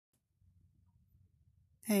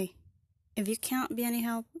Hey, if you can't be any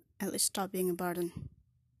help, at least stop being a burden.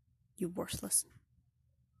 You're worthless.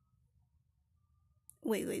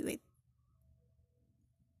 Wait.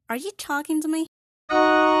 Are you talking to me?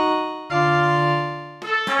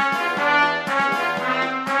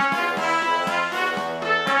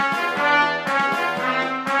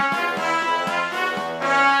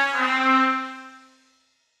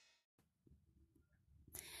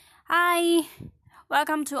 Hi,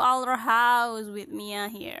 welcome to our house with Mia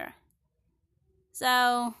here.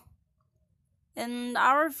 So, in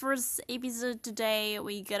our first episode today,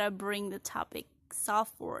 we gotta bring the topic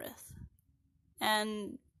self-worth.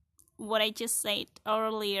 And what I just said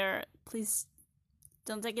earlier, please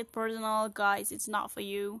don't take it personal, guys. It's not for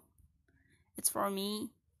you. It's for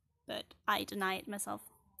me. But I deny it myself,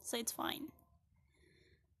 so it's fine.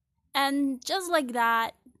 And just like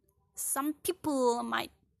that, some people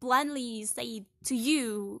might bluntly say to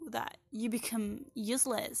you that you become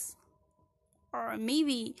useless, or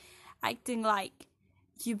maybe acting like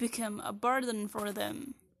you become a burden for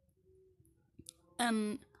them.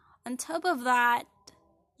 And on top of that,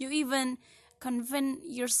 you even convince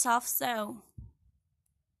yourself so.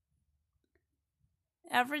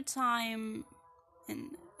 Every time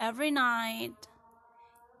and every night,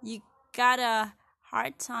 you got a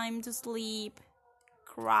hard time to sleep,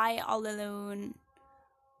 cry all alone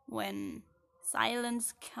when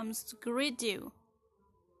silence comes to greet you.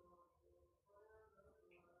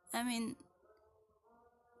 I mean,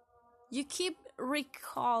 you keep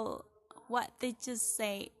recall what they just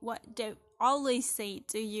say, what they always say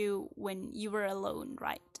to you when you were alone,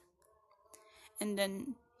 right? And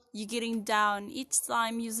then you getting down each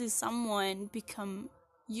time you see someone become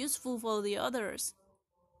useful for the others.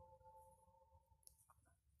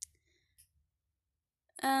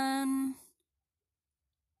 And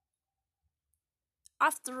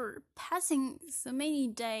after passing so many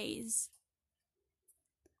days,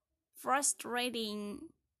 frustrating,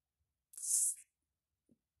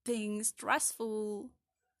 being stressful,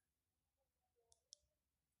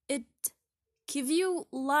 it gives you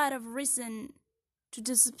a lot of reason to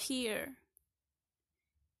disappear.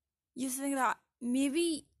 You think that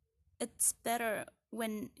maybe it's better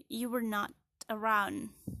when you were not around,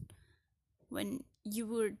 when you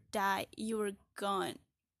were gone.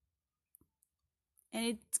 And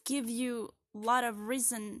it gives you a lot of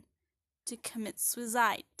reason to commit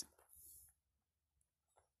suicide.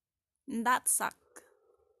 And that sucks.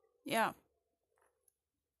 Yeah.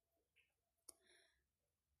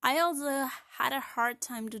 I also had a hard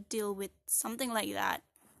time to deal with something like that.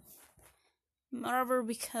 Moreover,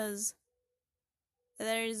 because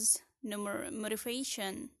there is no more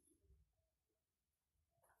motivation.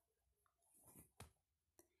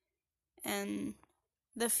 And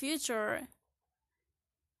the future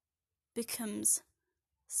becomes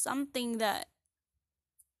something that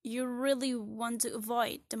you really want to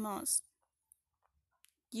avoid the most.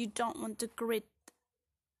 You don't want to greet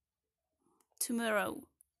tomorrow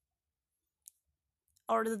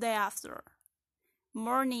or the day after.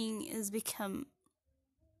 Morning has become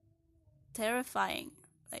terrifying.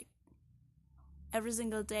 Like every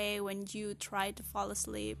single day when you try to fall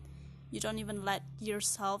asleep, you don't even let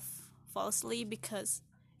yourself fall asleep because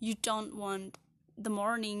you don't want the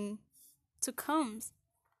morning to come.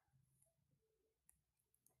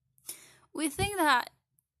 We think that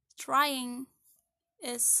trying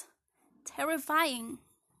is terrifying.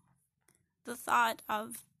 The thought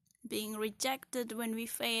of being rejected when we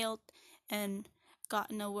failed and got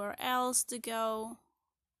nowhere else to go.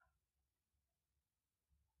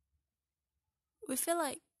 We feel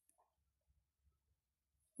like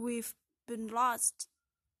we've been lost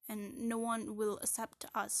and no one will accept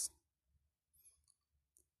us.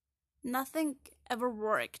 Nothing ever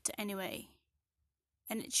worked anyway,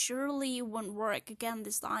 and it surely won't work again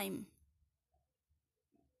this time.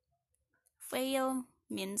 Fail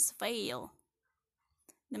means fail.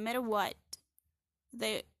 No matter what,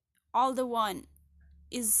 all they want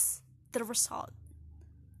is the result.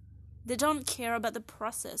 They don't care about the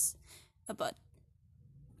process, about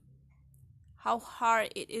how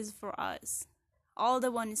hard it is for us. All they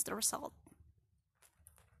want is the result.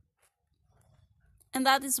 And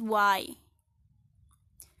that is why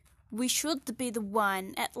we should be the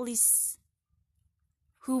one, at least,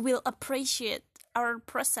 who will appreciate our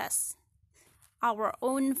process, our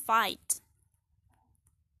own fight.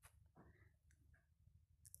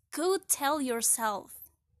 Go tell yourself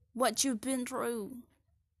what you've been through.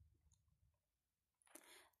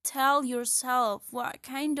 Tell yourself what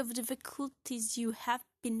kind of difficulties you have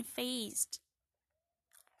been faced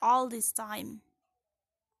all this time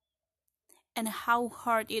and how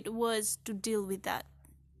hard it was to deal with that.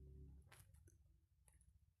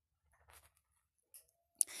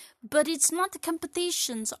 But it's not the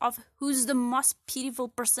competitions of who's the most pitiful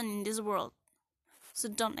person in this world. So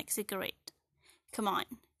don't exaggerate. Come on,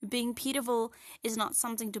 being pitiful is not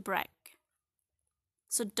something to brag.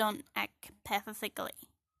 So don't act pathetically.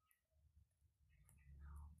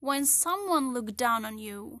 When someone looks down on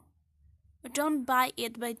you, don't buy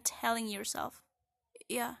it by telling yourself,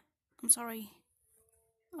 yeah, I'm sorry.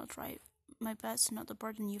 I'll try my best not to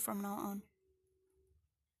burden you from now on.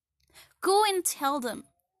 Go and tell them.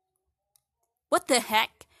 What the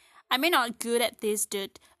heck? I'm not good at this,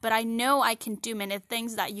 dude, but I know I can do many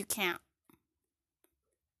things that you can't.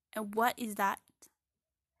 And what is that?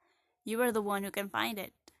 You are the one who can find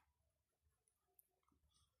it.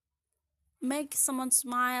 Make someone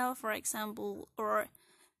smile, for example, or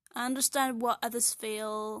understand what others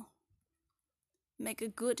feel. Make a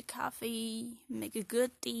good coffee, make a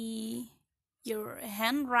good tea. Your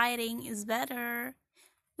handwriting is better.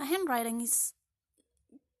 My handwriting is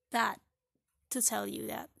bad, to tell you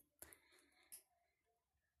that.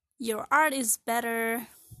 Your art is better,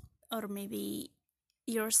 or maybe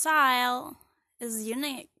your style is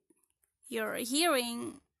unique. Your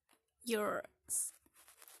hearing, your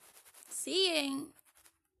seeing,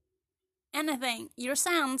 anything, your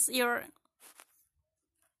sense, your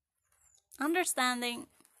understanding,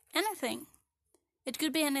 anything. It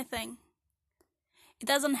could be anything. It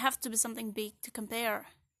doesn't have to be something big to compare.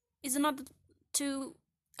 It's not to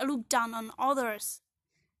look down on others.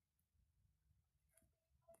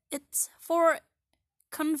 It's for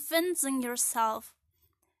convincing yourself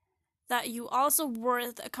that you also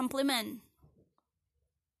worth a compliment,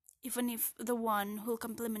 even if the one who'll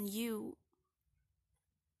compliment you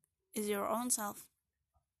is your own self.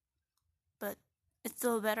 But it's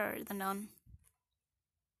still better than none.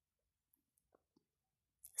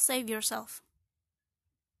 Save yourself.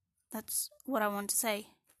 That's what I want to say.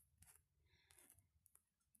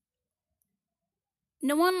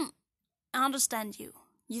 No one understands you.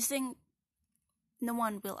 You think no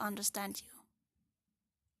one will understand you.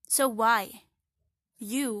 So why?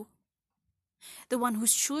 You, the one who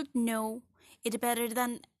should know it better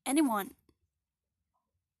than anyone.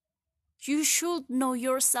 You should know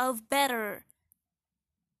yourself better.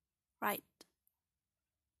 Right?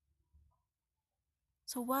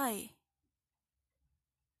 So why?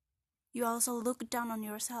 You also look down on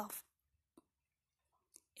yourself.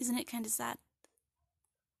 Isn't it kind of sad?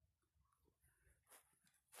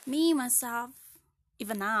 Me, myself,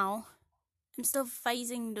 even now, I'm still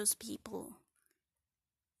facing those people.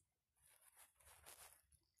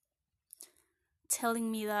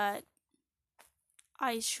 Telling me that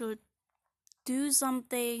I should do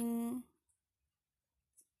something.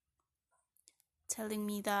 Telling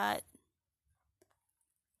me that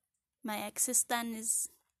my existence is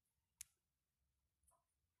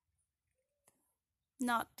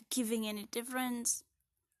not giving any difference.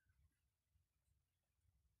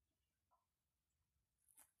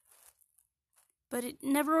 But it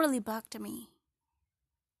never really bugged me.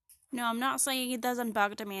 No, I'm not saying it doesn't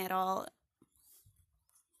bug me at all.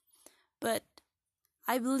 But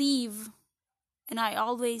I believe, and I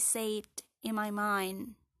always say it in my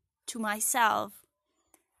mind to myself,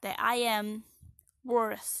 that I am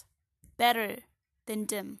worth better than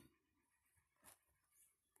them.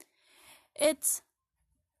 It's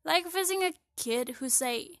like facing a kid who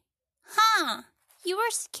say, you were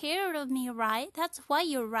scared of me, right? That's why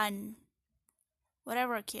you run.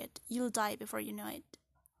 Whatever, kid, you'll die before you know it.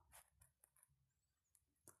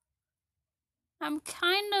 I'm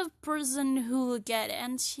kind of person who will get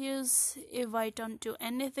anxious if I don't do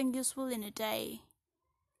anything useful in a day.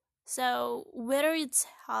 So whether it's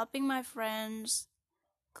helping my friends,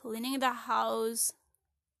 cleaning the house,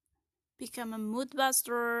 become a mood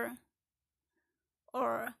buster,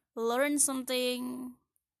 or learn something,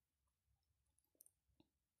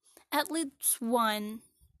 at least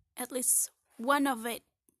one of it,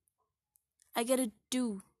 I gotta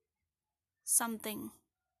do something,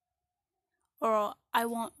 or I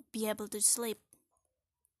won't be able to sleep.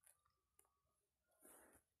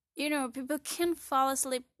 You know, people can fall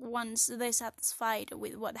asleep once they're satisfied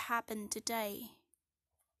with what happened today.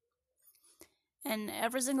 And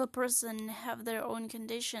every single person have their own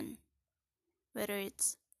condition. Whether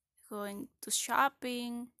it's going to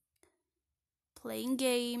shopping, playing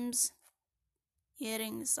games,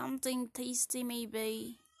 eating something tasty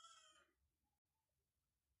maybe,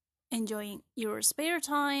 enjoying your spare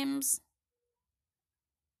times,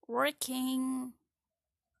 working,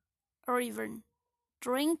 or even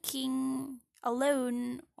drinking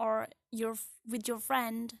alone or with your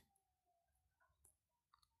friend.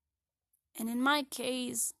 And in my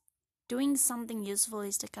case, doing something useful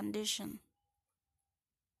is the condition.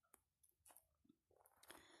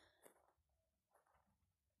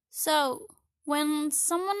 So, when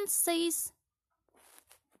someone says,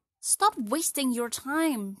 stop wasting your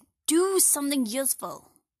time, do something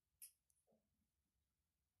useful.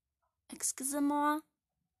 Excuse-moi.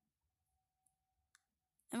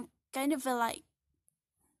 I'm kind of like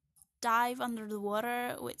dive under the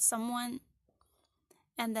water with someone,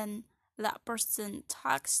 and then that person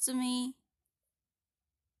talks to me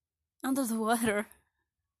under the water.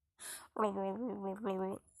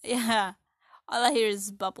 Yeah, all I hear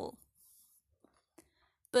is bubble.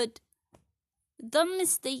 But don't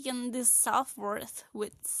mistaken this self-worth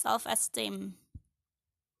with self-esteem.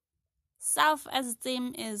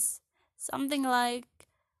 Self-esteem is something like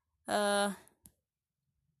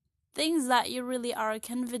things that you really are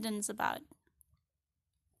confident about.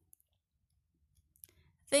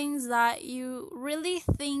 Things that you really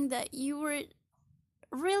think that you were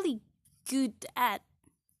really good at.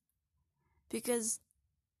 Because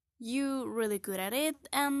you really good at it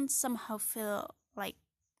and somehow feel like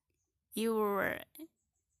you were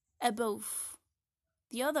above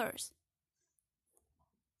the others.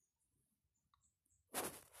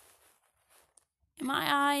 In my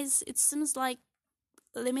eyes, it seems like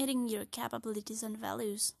limiting your capabilities and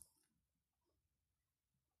values.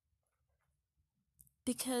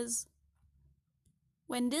 Because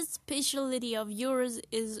when this specialty of yours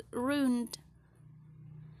is ruined,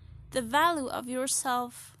 the value of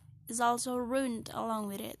yourself is also ruined along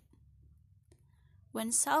with it. When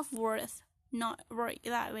self-worth not work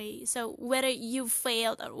that way, so whether you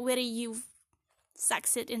failed or whether you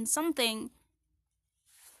succeed in something,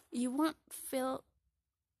 you won't feel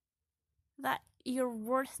that your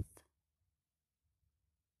worth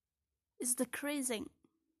is decreasing.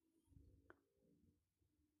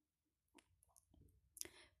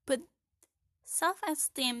 But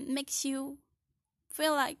self-esteem makes you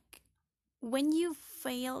feel like when you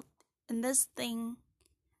failed in this thing,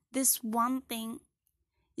 this one thing,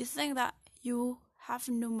 you think that you have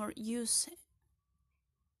no more use.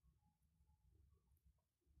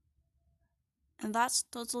 And that's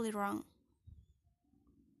totally wrong.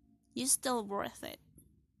 You're still worth it.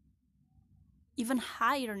 Even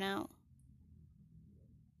higher now.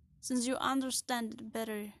 Since you understand it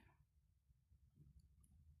better.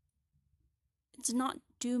 It's not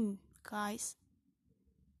doom, guys.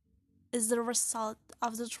 It's the result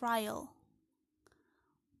of the trial.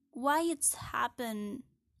 Why it's happened?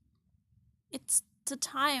 It's the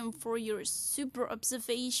time for your super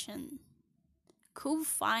observation. Go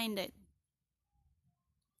find it.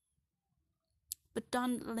 But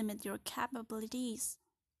don't limit your capabilities.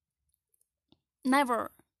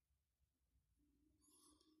 Never.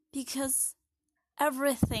 Because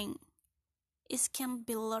everything can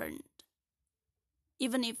be learned.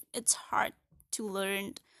 Even if it's hard to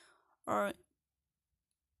learn, or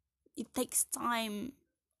it takes time,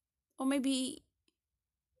 or maybe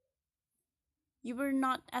you were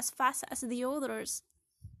not as fast as the others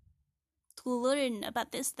to learn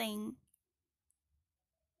about this thing.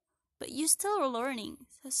 But you still are learning,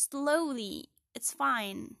 so slowly, it's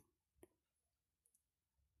fine.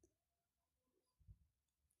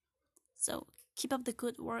 So keep up the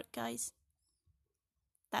good work, guys.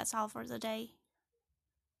 That's all for today.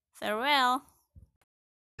 Farewell.